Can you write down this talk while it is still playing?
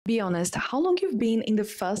Be honest, how long you've been in the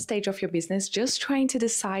first stage of your business just trying to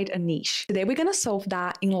decide a niche? Today we're going to solve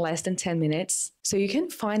that in less than 10 minutes so you can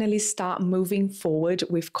finally start moving forward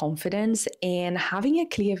with confidence and having a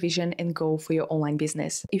clear vision and goal for your online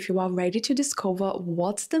business. If you are ready to discover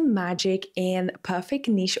what's the magic and perfect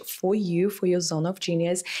niche for you, for your zone of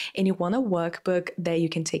genius, and you want a workbook that you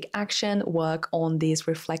can take action, work on these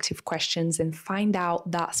reflective questions and find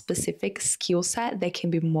out that specific skill set that can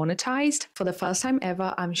be monetized, for the first time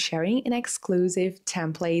ever, I'm sharing an exclusive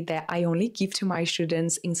template that I only give to my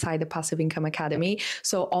students inside the Passive Income Academy.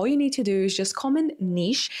 So all you need to do is just comment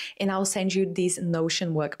niche and I'll send you this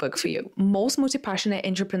Notion workbook for you. Most multi-passionate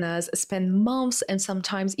entrepreneurs spend months and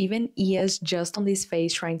sometimes even years just on this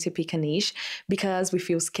phase trying to pick a niche because we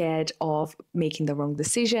feel scared of making the wrong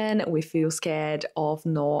decision. We feel scared of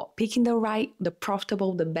not picking the right, the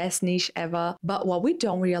profitable, the best niche ever. But what we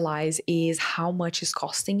don't realize is how much it's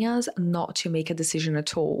costing us not to make a decision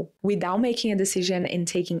at all. Without making a decision and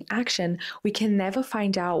taking action, we can never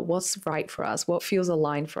find out what's right for us, what feels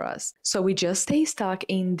aligned for us. So we just stay stuck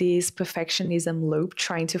in this perfectionism loop,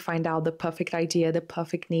 trying to find out the perfect idea, the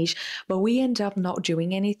perfect niche, but we end up not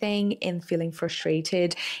doing anything and feeling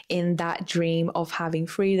frustrated in that dream of having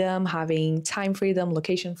freedom, having time freedom,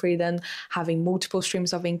 location freedom, having multiple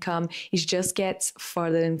streams of income. It just gets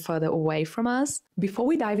further and further away from us. Before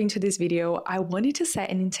we dive into this video, I wanted to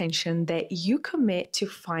set an intention that you commit to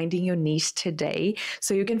finding your niche today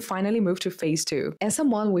so you can finally move to phase 2. As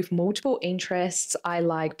someone with multiple interests, I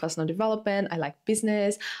like personal development, I like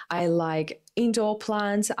business, I like indoor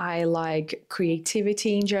plants, I like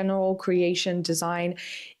creativity in general, creation, design.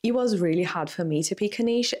 It was really hard for me to pick a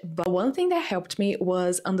niche, but one thing that helped me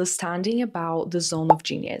was understanding about the zone of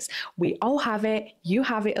genius. We all have it, you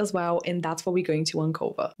have it as well, and that's what we're going to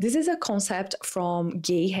uncover. This is a concept from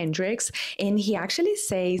Gay Hendricks, and he actually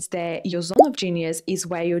says that your zone of genius is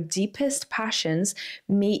where your deepest passions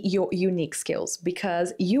meet your unique skills,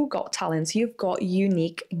 because you got talents, you've got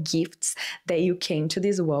unique gifts that you came to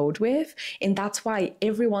this world with, and that's why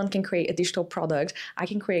everyone can create a digital product. I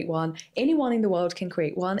can create one, anyone in the world can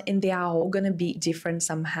create one, and they are all going to be different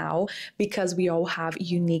somehow because we all have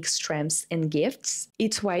unique strengths and gifts.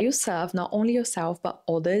 It's where you serve not only yourself but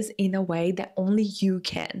others in a way that only you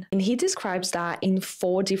can. And he describes that in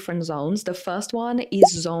 4 different zones. The first one is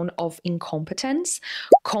zone of incompetence,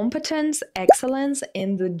 competence, excellence,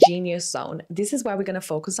 and the genius zone. This is where we're going to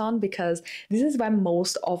focus on because this is where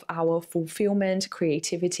most of our fulfillment,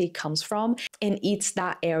 creativity comes from. And it's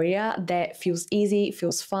that area that feels easy,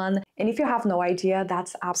 feels fun. And if you have no idea,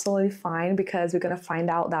 that's absolutely fine because we're going to find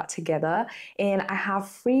out that together. And I have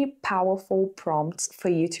 3 powerful prompts for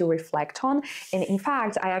you to reflect on. And in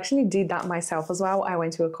fact, I actually did that myself as well. I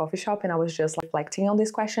went to a coffee shop and I was just reflecting on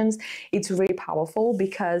these questions. It's really powerful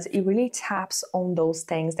because it really taps on those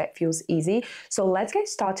things that feels easy. So let's get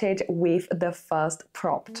started with the first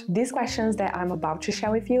prompt. These questions that I'm about to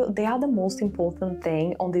share with you, they are the most important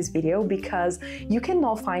thing on this video because you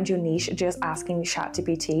cannot find your niche just asking Chat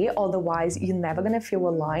GPT. Otherwise, you're never going to feel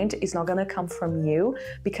aligned. It's not going to come from you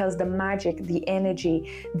because the magic, the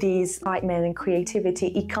energy, the excitement and creativity,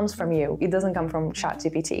 it comes from you. It doesn't come from Chat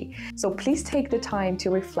GPT. So please take the time to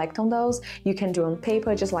reflect on those. You can do on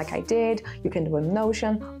paper just like I did. You can do on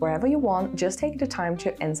Notion, wherever you want. Just take the time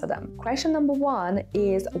to answer them. Question number 1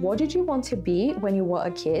 is, what did you want to be when you were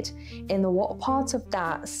a kid? And what parts of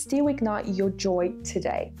that still ignite your joy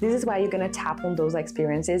today? This is where you're going to tap on those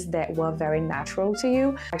experiences that were very natural to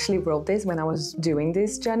you. I actually wrote this when I was doing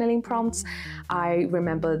these journaling prompts. I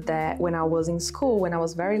remember that when I was in school, when I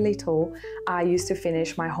was very little, I used to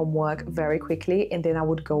finish my homework very quickly and then I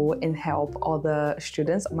would go and help other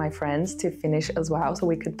students, my friends, to finish as well so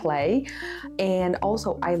we could play. And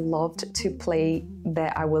also I loved to play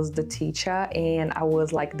that I was the teacher and I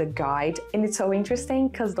was like the guide. And it's so interesting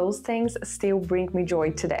because those things still bring me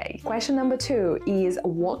joy today. Question number 2 is,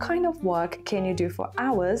 what kind of work can you do for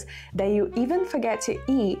hours that you even forget to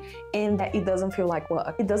eat and that it doesn't feel like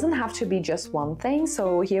work? It doesn't have to be just one thing.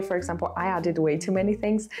 So here, for example, I added way too many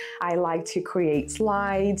things. I like to create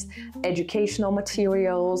slides, educational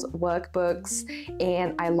materials, workbooks,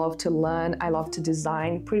 and I love to learn. I love to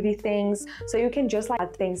design pretty things. So you can just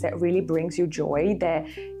add things that really brings you joy, that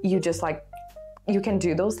you just you can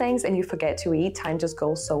do those things and you forget to eat. Time just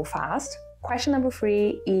goes so fast. Question number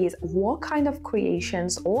 3 is, what kind of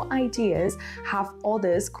creations or ideas have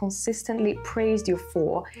others consistently praised you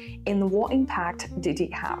for, and what impact did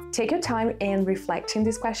it have? Take your time and reflect in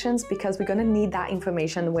these questions because we're going to need that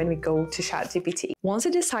information when we go to Chat GPT. Once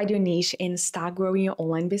you decide your niche and start growing your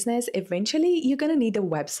online business, eventually you're going to need a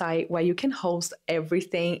website where you can host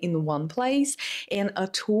everything in one place. And a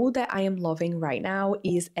tool that I am loving right now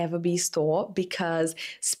is Everbee Store, because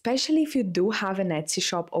especially if you do have an Etsy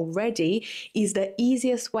shop already, is the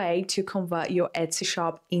easiest way to convert your Etsy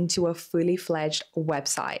shop into a fully fledged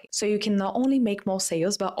website. So you can not only make more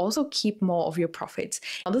sales, but also keep more of your profits.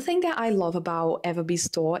 Another thing that I love about Everbee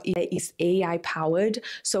Store is AI powered.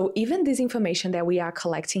 So even this information that we are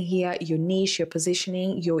collecting here, your niche, your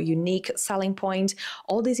positioning, your unique selling point,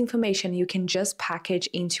 all this information you can just package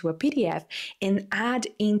into a PDF and add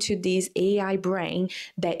into this AI brain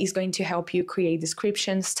that is going to help you create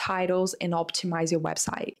descriptions, titles, and optimize your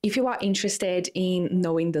website. If you are interested in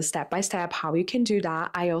knowing the step-by-step how you can do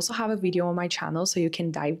that, I also have a video on my channel so you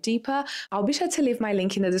can dive deeper. I'll be sure to leave my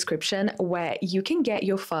link in the description where you can get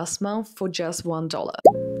your first month for just $1.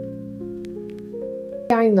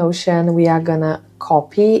 In Notion, we are gonna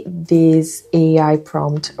copy this AI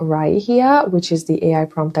prompt right here, which is the AI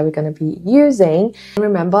prompt that we're gonna be using.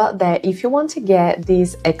 Remember that if you want to get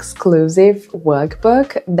this exclusive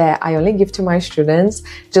workbook that I only give to my students,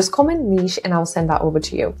 just comment niche and I'll send that over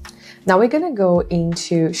to you. Now we're gonna go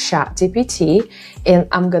into Chat GPT and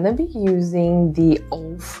I'm gonna be using the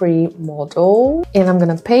all free model and I'm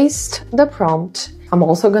gonna paste the prompt. I'm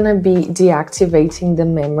also gonna be deactivating the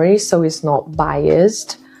memory so it's not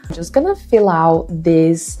biased. I'm just gonna fill out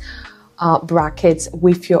these brackets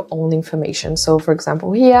with your own information. So for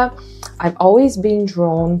example here, I've always been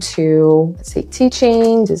drawn to, let's say,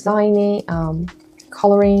 teaching, designing,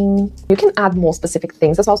 coloring. You can add more specific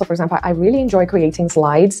things as well. So for example, I really enjoy creating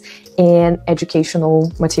slides and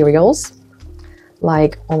educational materials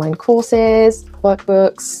like online courses,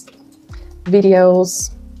 workbooks,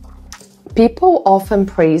 videos. People often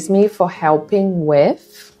praise me for helping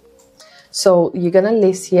with. So you're going to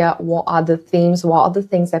list here what are the themes, what are the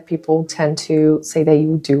things that people tend to say that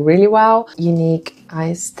you do really well. Unique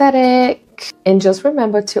aesthetic. And just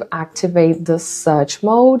remember to activate the search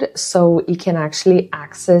mode so it can actually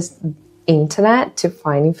access internet to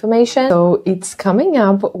find information. So it's coming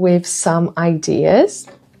up with some ideas.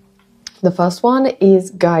 The first one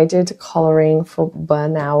is guided coloring for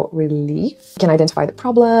burnout relief. You can identify the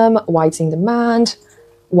problem, why it's in demand,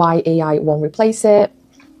 why AI won't replace it,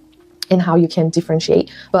 and how you can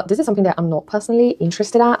differentiate. But this is something that I'm not personally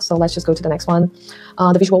interested at. So let's just go to the next one.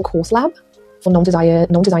 The visual course lab for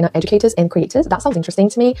non-designer educators and creators. That sounds interesting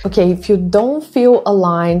to me. Okay, if you don't feel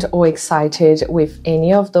aligned or excited with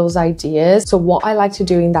any of those ideas, so what I like to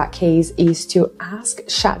do in that case is to ask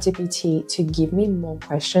ChatGPT to give me more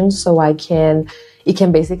questions so it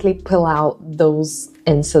can basically pull out those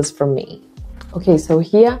answers from me. Okay, so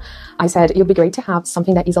here I said it would be great to have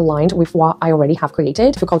something that is aligned with what I already have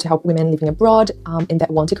created. Difficult to help women living abroad and that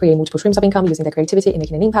want to create multiple streams of income using their creativity and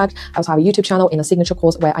making an impact. I also have a YouTube channel and a signature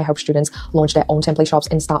course where I help students launch their own template shops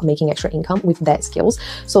and start making extra income with their skills.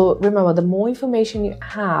 So remember, the more information you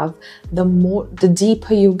have, the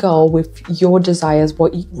deeper you go with your desires,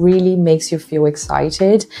 what really makes you feel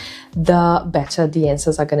excited, the better the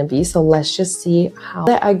answers are going to be. So let's just see how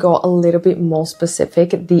that I got a little bit more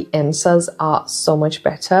specific. The answers are so much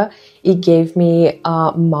better. It gave me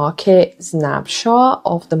a market snapshot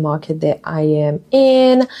of the market that I am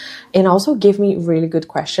in and also gave me really good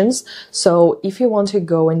questions. So if you want to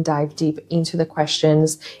go and dive deep into the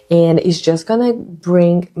questions, and it's just gonna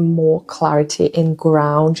bring more clarity and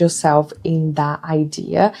ground yourself in that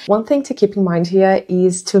idea. One thing to keep in mind here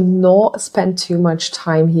is to not spend too much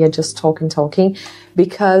time here just talking,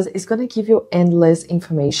 because it's going to give you endless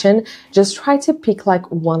information. Just try to pick like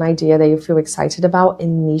one idea that you feel excited about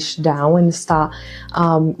and niche down and start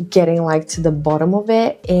getting like to the bottom of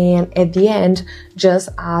it. And at the end, just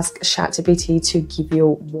ask ChatGPT to give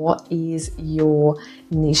you what is your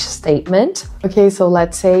niche statement. Okay, so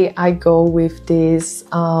let's say I go with this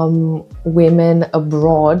women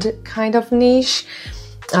abroad kind of niche.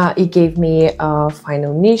 It gave me a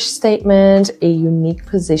final niche statement, a unique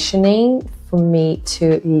positioning for me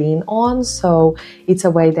to lean on. So it's a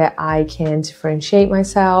way that I can differentiate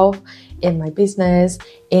myself in my business,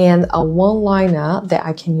 and a one-liner that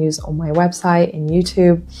I can use on my website and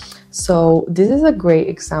YouTube So this is a great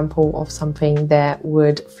example of something that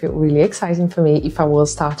would feel really exciting for me if I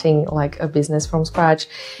was starting like a business from scratch.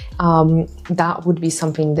 That would be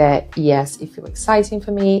something that, yes, it feels exciting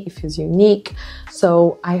for me, it feels unique.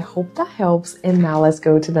 So I hope that helps. And now let's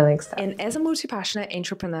go to the next step. And as a multi-passionate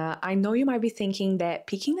entrepreneur, I know you might be thinking that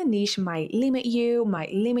picking a niche might limit you,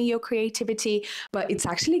 might limit your creativity, but it's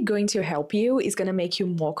actually going to help you. It's going to make you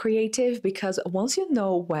more creative, because once you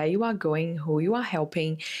know where you are going, who you are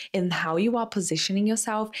helping, and how you are positioning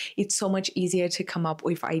yourself, it's so much easier to come up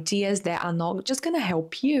with ideas that are not just going to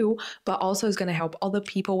help you, but also is going to help other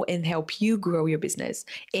people and help you grow your business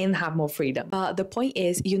and have more freedom. But the point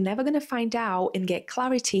is, you're never going to find out and get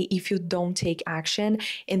clarity if you don't take action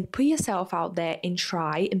and put yourself out there and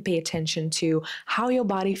try and pay attention to how your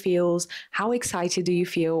body feels, how excited do you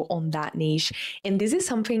feel on that niche. And this is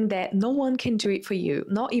something that no one can do it for you,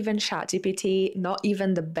 not even Chat GPT, not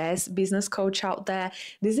even the best business coach out there.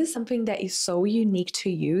 This is something that is so unique to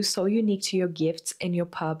you, so unique to your gifts and your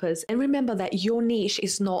purpose. And remember that your niche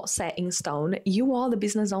is not set in stone. You are the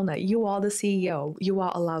business owner, you are the CEO. You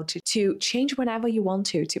are allowed to change whenever you want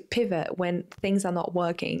to pivot when things are not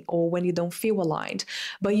working or when you don't feel aligned.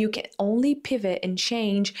 But you can only pivot and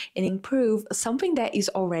change and improve something that is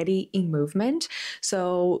already in movement.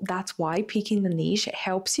 So that's why picking the niche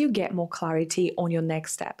helps you get more clarity on your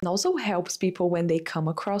next step, and also helps people when they come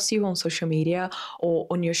across you on social media or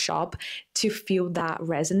on your shop to feel that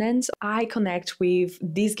resonance. I connect with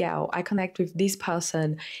this gal, I connect with this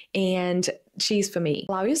person, and she's for me.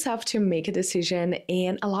 Allow yourself to make a decision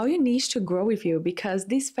and allow your niche to grow with you, because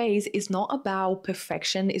this phase is not about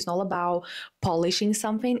perfection. It's not about polishing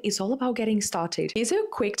something. It's all about getting started. Here's a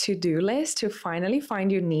quick to-do list to finally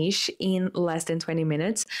find your niche in less than 20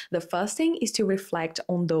 minutes. The first thing is to reflect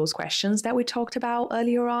on those questions that we talked about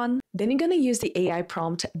earlier on. Then you're going to use the AI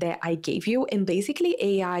prompt that I gave you. And basically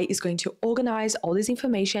AI is going to organize all this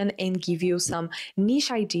information and give you some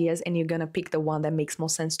niche ideas, and you're going to pick the one that makes more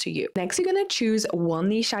sense to you. Next, you're going to choose one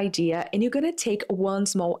niche idea and you're going to take one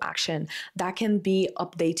small action. That can be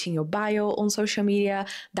updating your bio on social media.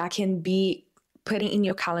 That can be putting in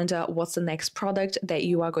your calendar what's the next product that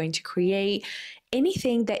you are going to create.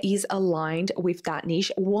 Anything that is aligned with that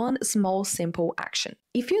niche, one small simple action.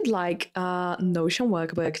 If you'd like a Notion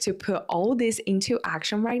workbook to put all this into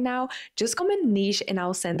action right now, just comment niche and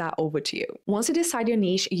I'll send that over to you. Once you decide your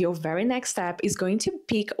niche, your very next step is going to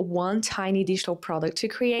pick one tiny digital product to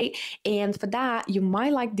create. And for that, you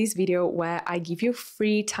might like this video where I give you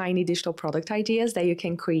free tiny digital product ideas that you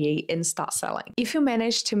can create and start selling. If you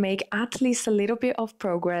manage to make at least a little bit of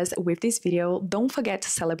progress with this video, don't forget to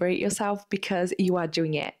celebrate yourself, because you are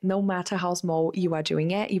doing it. No matter how small, you are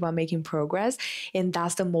doing it. You are making progress. And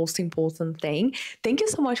that's the most important thing. Thank you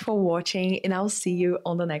so much for watching, and I'll see you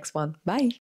on the next one. Bye.